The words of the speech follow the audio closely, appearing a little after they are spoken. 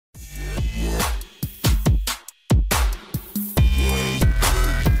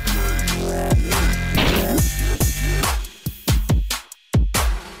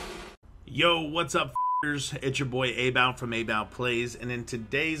Yo, what's up, f***ers? It's your boy Abound from Abound Plays, and in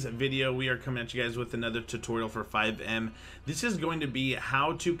today's video we are coming at you guys with another tutorial for FiveM. This is going to be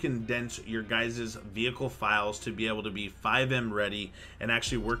how to condense your guys' vehicle files to be able to be FiveM ready and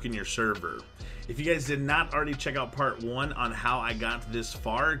actually work in your server. If you guys did not already check out part 1 on how I got this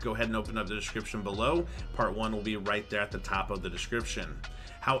far, go ahead and open up the description below. Part 1 will be right there at the top of the description.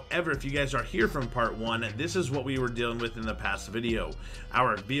 However, if you guys are here from part 1, this is what we were dealing with in the past video.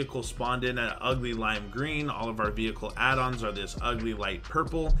 Our vehicle spawned in an ugly lime green, all of our vehicle add-ons are this ugly light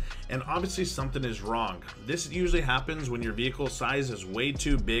purple, and obviously something is wrong. This usually happens when your vehicle size is way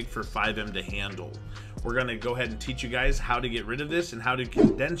too big for FiveM to handle. We're going to go ahead and teach you guys how to get rid of this and how to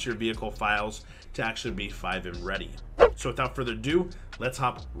condense your vehicle files to actually be FiveM ready. So without further ado, let's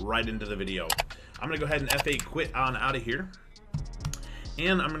hop right into the video. I'm going to go ahead and F8 quit on out of here.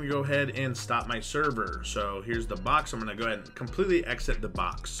 And I'm going to go ahead and stop my server. So here's the box. I'm going to go ahead and completely exit the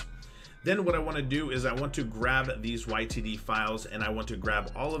box. Then what I want to do is I want to grab these YTD files, and I want to grab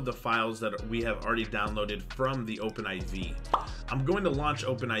all of the files that we have already downloaded from the OpenIV. I'm going to launch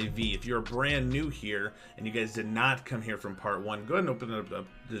OpenIV. If you're brand new here and you guys did not come here from part 1, go ahead and open up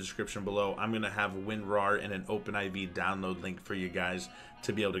the description below. I'm going to have WinRAR and an OpenIV download link for you guys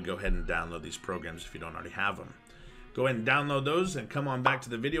to be able to go ahead and download these programs if you don't already have them. Go ahead and download those and come on back to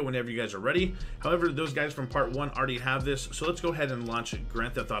the video whenever you guys are ready. However, those guys from part 1 already have this, so let's go ahead and launch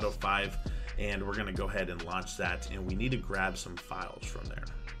Grand Theft Auto 5, and we're going to go ahead and launch that, and we need to grab some files from there,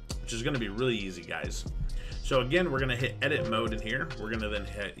 which is going to be really easy, guys. So again, we're going to hit edit mode in here. We're going to then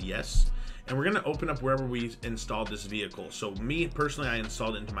hit yes, and we're going to open up wherever we installed this vehicle. So me personally, I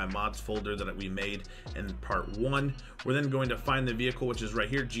installed it into my mods folder that we made in part 1. We're then going to find the vehicle, which is right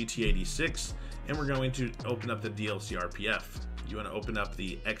here, GTA 86, and we're going to open up the DLC RPF. You want to open up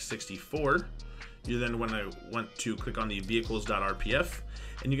the X64. You then want to click on the vehicles.rpf,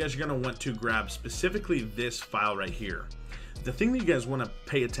 and you guys are going to want to grab specifically this file right here. The thing that you guys want to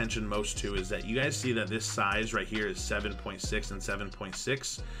pay attention most to is that you guys see that this size right here is 7.6 and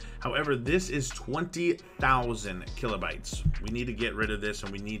 7.6. However, this is 20,000 kilobytes. We need to get rid of this,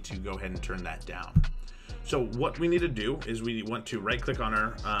 and we need to go ahead and turn that down. So what we need to do is we want to right click on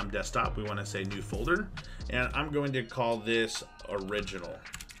our desktop. We want to say new folder, and I'm going to call this original.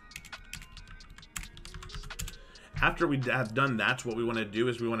 After we have done that, what we want to do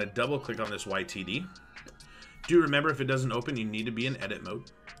is we want to double click on this YTD. Do remember, if it doesn't open, you need to be in edit mode.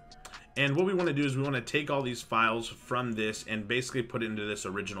 And what we want to do is we want to take all these files from this and basically put it into this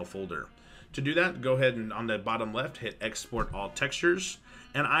original folder. To do that, go ahead and on the bottom left, hit export all textures,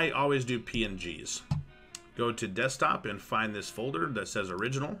 and I always do PNGs. Go to desktop and find this folder that says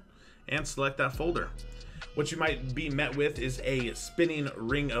original and select that folder. What you might be met with is a spinning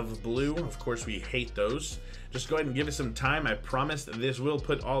ring of blue. Of course, we hate those. Just go ahead and give it some time. I promise that this will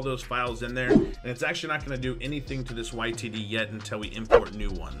put all those files in there, and it's actually not going to do anything to this YTD yet until we import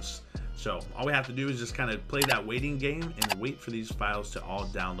new ones. So all we have to do is just kind of play that waiting game and wait for these files to all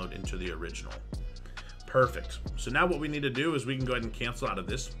download into the original. Perfect. So now what we need to do is we can go ahead and cancel out of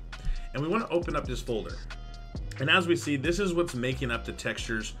this, and we want to open up this folder. And as we see, this is what's making up the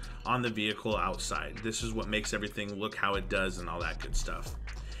textures on the vehicle outside. This is what makes everything look how it does and all that good stuff.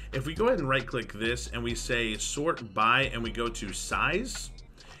 If we go ahead and right click this and we say sort by and we go to size,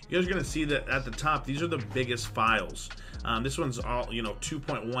 you guys are going to see that at the top, these are the biggest files. This one's all,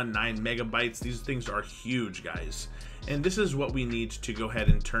 2.19 megabytes. These things are huge, guys. And this is what we need to go ahead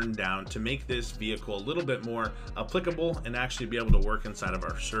and turn down to make this vehicle a little bit more applicable and actually be able to work inside of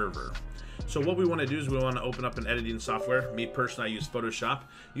our server. So what we want to do is we want to open up an editing software. Me personally, I use Photoshop.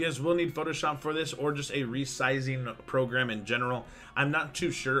 You guys will need Photoshop for this, or just a resizing program in general. I'm not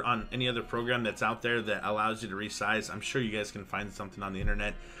too sure on any other program that's out there that allows you to resize. I'm sure you guys can find something on the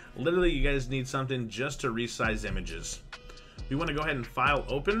internet. Literally, you guys need something just to resize images. We want to go ahead and file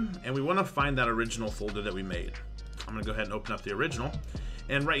open, and we want to find that original folder that we made. I'm going to go ahead and open up the original.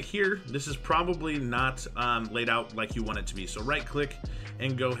 And right here, this is probably not laid out like you want it to be. So right click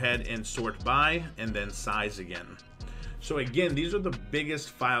and go ahead and sort by and then size again. So again, these are the biggest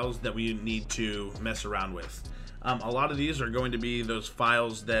files that we need to mess around with. A lot of these are going to be those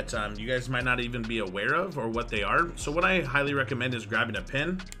files that you guys might not even be aware of or what they are. So what I highly recommend is grabbing a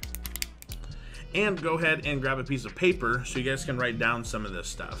pen and go ahead and grab a piece of paper so you guys can write down some of this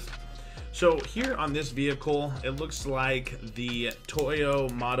stuff. So here on this vehicle, it looks like the Toyo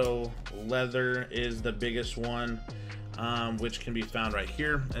Model Leather is the biggest one, which can be found right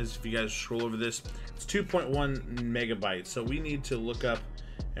here. As if you guys scroll over this, it's 2.1 megabytes. So we need to look up,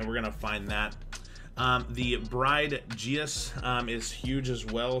 and we're gonna find that. The Bride GS is huge as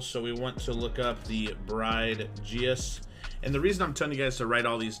well. So we want to look up the Bride GS, And the reason I'm telling you guys to write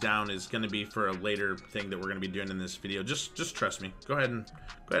all these down is going to be for a later thing that we're going to be doing in this video. Just trust me. Go ahead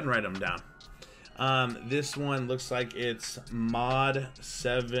and write them down. This one looks like it's Mod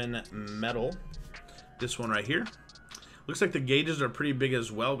 7 Metal. This one right here. Looks like the gauges are pretty big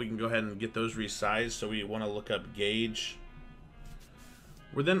as well. We can go ahead and get those resized. So we want to look up gauge.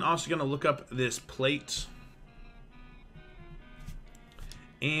 We're then also going to look up this plate.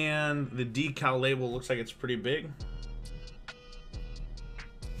 And the decal label looks like it's pretty big.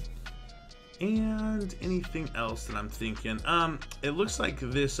 And anything else that I'm thinking? It looks like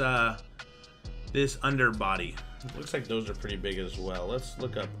this this underbody. It looks like those are pretty big as well. Let's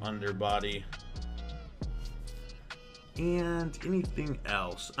look up underbody. And anything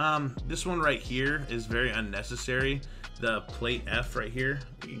else? This one right here is very unnecessary. The plate F right here.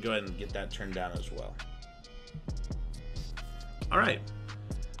 We can go ahead and get that turned down as well. All right.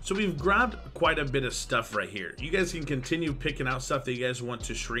 So we've grabbed quite a bit of stuff right here. You guys can continue picking out stuff that you guys want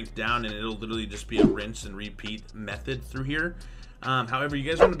to shrink down, and it'll literally just be a rinse and repeat method through here. However, you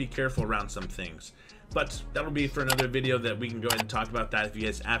guys want to be careful around some things. But that'll be for another video that we can go ahead and talk about that if you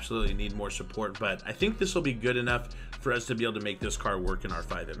guys absolutely need more support. But I think this will be good enough for us to be able to make this car work in our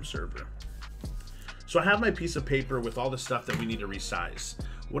FiveM server. So I have my piece of paper with all the stuff that we need to resize.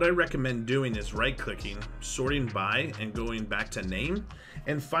 What I recommend doing is right-clicking, sorting by, and going back to name,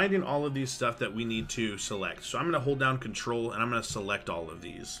 and finding all of these stuff that we need to select. So I'm going to hold down Control, and I'm going to select all of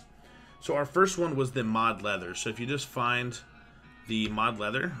these. So our first one was the mod leather. So if you just find the mod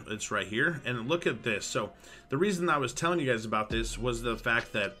leather, it's right here, and look at this. So the reason I was telling you guys about this was the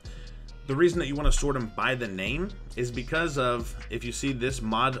fact that the reason that you want to sort them by the name is because of, if you see this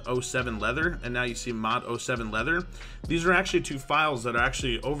mod 07 leather and now you see mod 07 leather, these are actually two files that are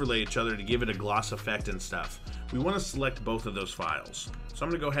actually overlay each other to give it a gloss effect and stuff. We want to select both of those files. So I'm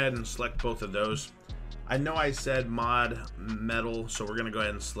going to go ahead and select both of those. I know I said mod metal, so we're going to go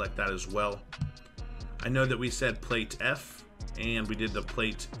ahead and select that as well. I know that we said plate F and we did the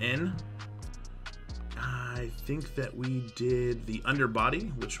plate N. I think that we did the underbody,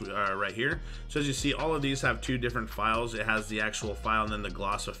 which we are right here. So as you see, all of these have two different files. It has the actual file and then the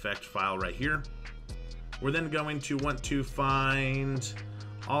gloss effect file right here. We're then going to want to find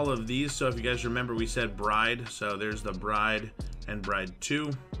all of these. So if you guys remember, we said bride. So there's the bride and bride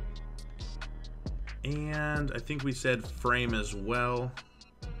 2. And I think we said frame as well.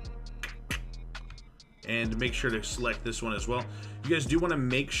 And make sure to select this one as well. You guys do want to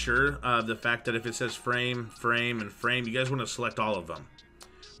make sure of the fact that if it says frame, frame, and frame, you guys want to select all of them.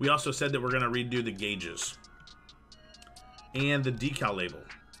 We also said that we're going to redo the gauges and the decal label.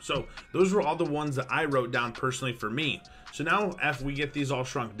 So those were all the ones that I wrote down personally for me. So now after we get these all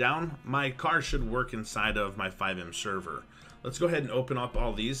shrunk down, my car should work inside of my FiveM server. Let's go ahead and open up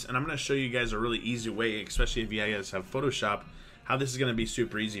all these, and I'm going to show you guys a really easy way, especially if you guys have Photoshop, how this is going to be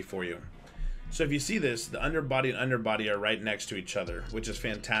super easy for you. So if you see this, the underbody and underbody are right next to each other, which is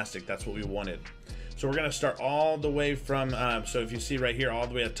fantastic. That's what we wanted. So we're going to start all the way from, so if you see right here, all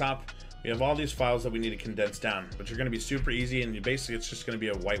the way at top, we have all these files that we need to condense down, which are going to be super easy, and basically it's just going to be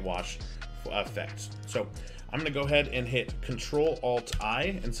a whitewash effect. So I'm going to go ahead and hit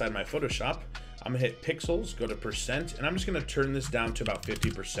Control-Alt-I inside my Photoshop. I'm going to hit Pixels, go to percent, and I'm just going to turn this down to about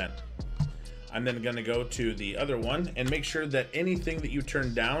 50%. I'm then going to go to the other one and make sure that anything that you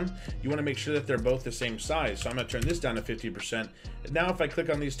turn down, you want to make sure that they're both the same size. So I'm going to turn this down to 50%. Now if I click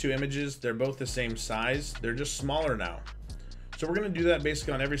on these two images, they're both the same size. They're just smaller now. So we're going to do that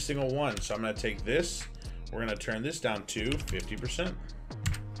basically on every single one. So I'm going to take this, we're going to turn this down to 50%.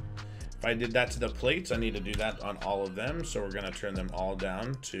 If I did that to the plates, I need to do that on all of them. So we're going to turn them all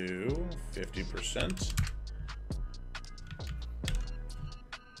down to 50%.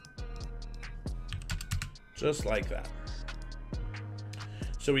 Just like that.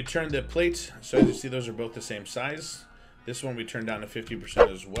 So we turned the plate. So as you see, those are both the same size. This one we turned down to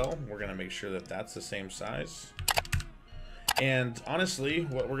 50% as well. We're going to make sure that that's the same size. And honestly,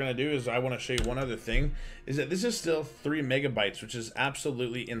 what we're going to do is I want to show you one other thing, is that this is still 3 megabytes, which is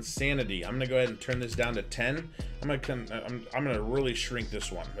absolutely insanity. I'm going to go ahead and turn this down to 10. I'm going to really shrink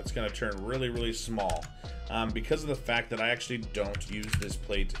this one. It's going to turn really, really small because of the fact that I actually don't use this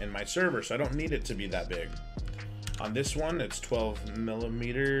plate in my server, so I don't need it to be that big. On this one, it's 12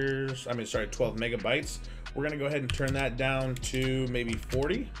 millimeters. 12 megabytes. We're going to go ahead and turn that down to maybe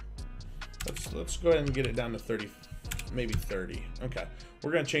 40. Let's go ahead and get it down to 30. Maybe 30. Okay,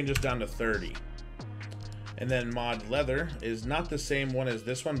 we're going to change this down to 30. And then mod leather is not the same one as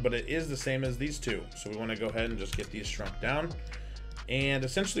this one, but it is the same as these two. So we want to go ahead and just get these shrunk down. And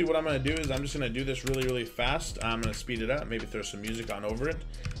essentially what I'm going to do is I'm just going to do this really, really fast. I'm going to speed it up, maybe throw some music on over it.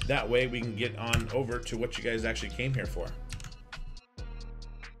 That way we can get on over to what you guys actually came here for.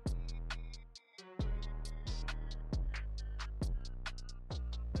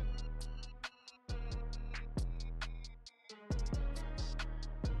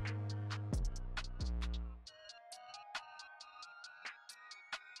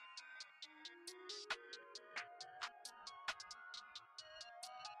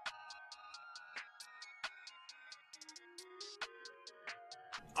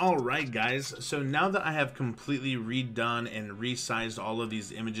 Alright guys, so now that I have completely redone and resized all of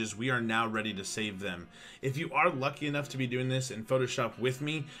these images, we are now ready to save them. If you are lucky enough to be doing this in Photoshop with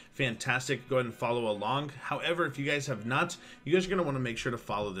me, fantastic, go ahead and follow along. However, if you guys have not, you guys are going to want to make sure to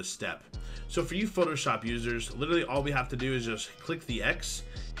follow this step. So for you Photoshop users, literally all we have to do is just click the X,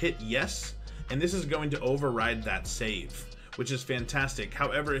 hit yes, and this is going to override that save, which is fantastic.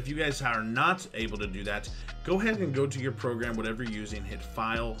 However, if you guys are not able to do that, go ahead and go to your program, whatever you're using, hit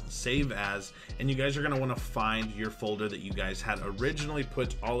File, Save As, and you guys are going to want to find your folder that you guys had originally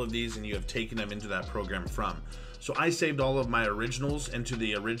put all of these and you have taken them into that program from. So I saved all of my originals into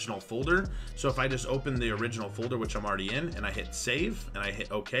the original folder. So if I just open the original folder, which I'm already in, and I hit Save, and I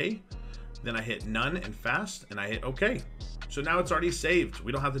hit OK, then I hit None and Fast, and I hit OK. So now it's already saved.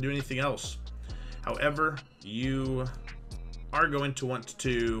 We don't have to do anything else. However, you are going to want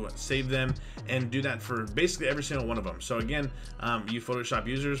to save them and do that for basically every single one of them. So again, you Photoshop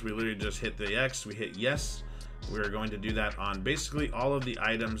users, we literally just hit the X, we hit yes. We're going to do that on basically all of the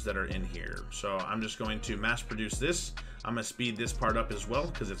items that are in here. So I'm just going to mass produce this. I'm going to speed this part up as well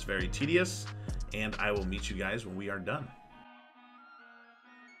because it's very tedious, and I will meet you guys when we are done.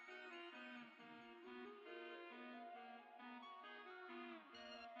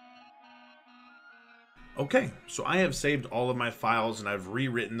 Okay, so I have saved all of my files and I've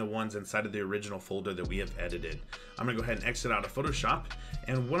rewritten the ones inside of the original folder that we have edited. I'm gonna go ahead and exit out of Photoshop,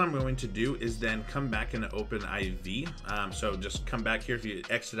 and what I'm going to do is then come back and open IV. So just come back here. If you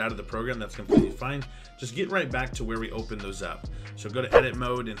exit out of the program, that's completely fine. Just get right back to where we opened those up. So go to edit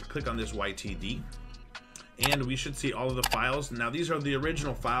mode and click on this YTD. And we should see all of the files. Now these are the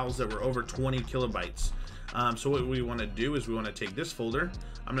original files that were over 20 kilobytes. So what we want to do is we want to take this folder.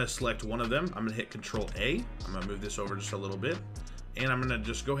 I'm going to select one of them. I'm going to hit Control A. I'm going to move this over just a little bit. And I'm going to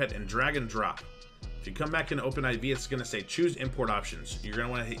just go ahead and drag and drop. If you come back and open IV, it's going to say choose import options. You're going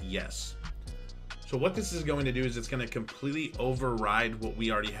to want to hit yes. So what this is going to do is it's going to completely override what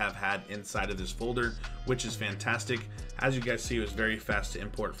we already have had inside of this folder, which is fantastic. As you guys see, it was very fast to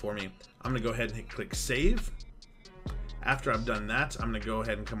import for me. I'm going to go ahead and click save. After I've done that, I'm going to go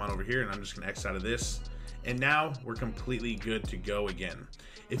ahead and come on over here, and I'm just going to X out of this. And now we're completely good to go again.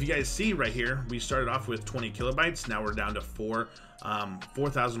 If you guys see right here, we started off with 20 kilobytes. Now we're down to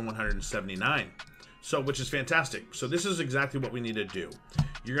 4,179. So, which is fantastic. So this is exactly what we need to do.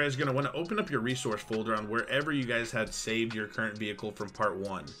 You guys are going to want to open up your resource folder on wherever you guys had saved your current vehicle from part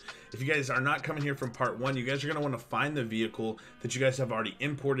 1. If you guys are not coming here from part 1, you guys are going to want to find the vehicle that you guys have already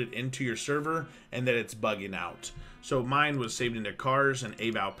imported into your server and that it's bugging out. So mine was saved into cars and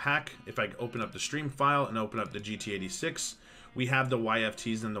AVAL pack. If I open up the stream file and open up the GT86, we have the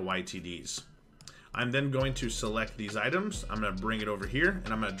YFTs and the YTDs. I'm then going to select these items. I'm going to bring it over here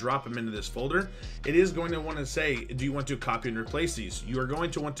and I'm going to drop them into this folder. It is going to want to say, do you want to copy and replace these? You are going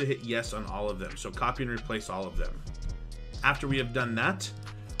to want to hit yes on all of them. So copy and replace all of them. After we have done that,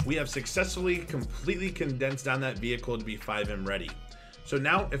 we have successfully completely condensed down that vehicle to be FiveM ready. So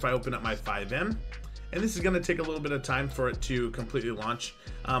now if I open up my FiveM, and this is going to take a little bit of time for it to completely launch.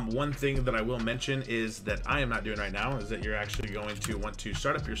 One thing that I will mention is that I am not doing right now is that you're actually going to want to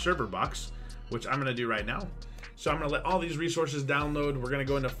start up your server box, which I'm going to do right now. So I'm going to let all these resources download. We're going to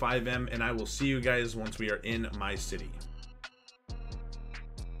go into FiveM, and I will see you guys once we are in my city.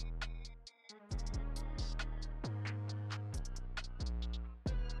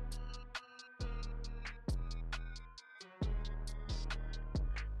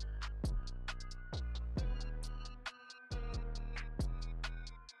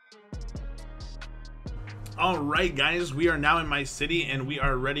 Alright guys, we are now in my city and we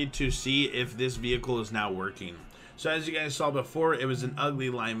are ready to see if this vehicle is now working. So as you guys saw before, it was an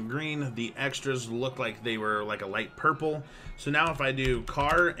ugly lime green. The extras look like they were like a light purple. So now if I do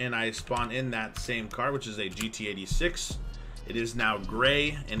car and I spawn in that same car, which is a GT86, it is now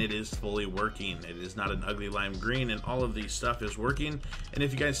gray and it is fully working. It is not an ugly lime green, and all of the stuff is working. And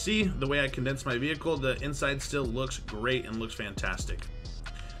if you guys see the way I condensed my vehicle, the inside still looks great and looks fantastic.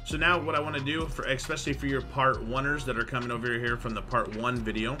 So now what I want to do, especially for your part 1ers that are coming over here from the part 1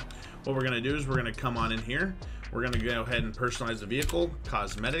 video, what we're going to do is we're going to come on in here. We're going to go ahead and personalize the vehicle,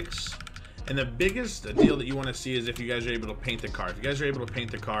 cosmetics. And the biggest deal that you want to see is if you guys are able to paint the car. If you guys are able to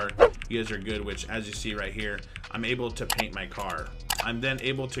paint the car, you guys are good, which as you see right here, I'm able to paint my car. I'm then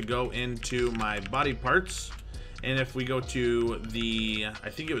able to go into my body parts. And if we go to the,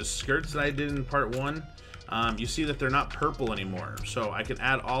 I think it was skirts that I did in part 1, you see that they're not purple anymore. So I can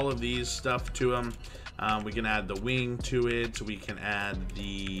add all of these stuff to them. We can add the wing to it. We can add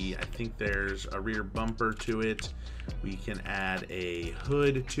the, I think there's a rear bumper to it. We can add a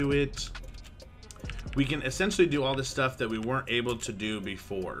hood to it. we can essentially do all the stuff that we weren't able to do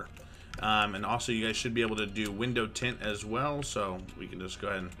before. And also you guys should be able to do window tint as well, so we can just go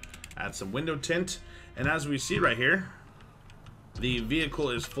ahead and add some window tint. And as we see right here, the vehicle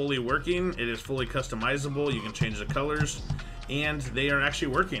is fully working. It is fully customizable. You can change the colors, and they are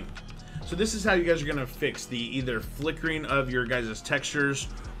actually working. So this is how you guys are gonna fix the either flickering of your guys' textures,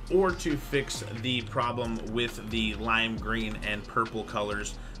 or to fix the problem with the lime green and purple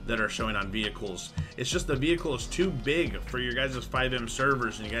colors that are showing on vehicles. It's just the vehicle is too big for your guys' FiveM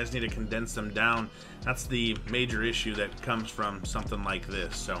servers, and you guys need to condense them down. That's the major issue that comes from something like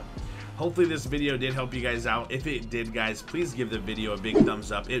this. So hopefully this video did help you guys out. If it did, guys, please give the video a big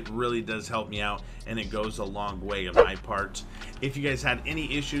thumbs up. It really does help me out, and it goes a long way on my part. If you guys had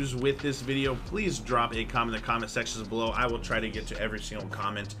any issues with this video, please drop a comment in the comment sections below. I will try to get to every single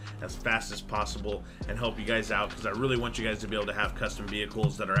comment as fast as possible and help you guys out, because I really want you guys to be able to have custom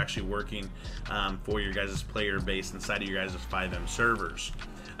vehicles that are actually working for your guys' player base inside of your guys' FiveM servers.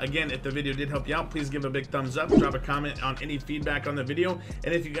 Again, if the video did help you out, please give a big thumbs up, drop a comment on any feedback on the video,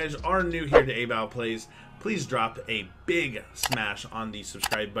 and if you guys are new here to FiveM, please drop a big smash on the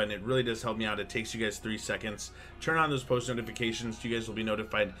subscribe button. It really does help me out. It takes you guys 3 seconds. Turn on those post notifications. You guys will be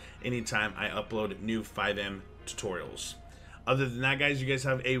notified anytime I upload new FiveM tutorials. Other than that, guys, you guys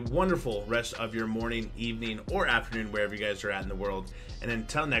have a wonderful rest of your morning, evening, or afternoon, wherever you guys are at in the world. And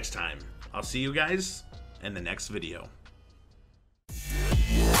until next time, I'll see you guys in the next video.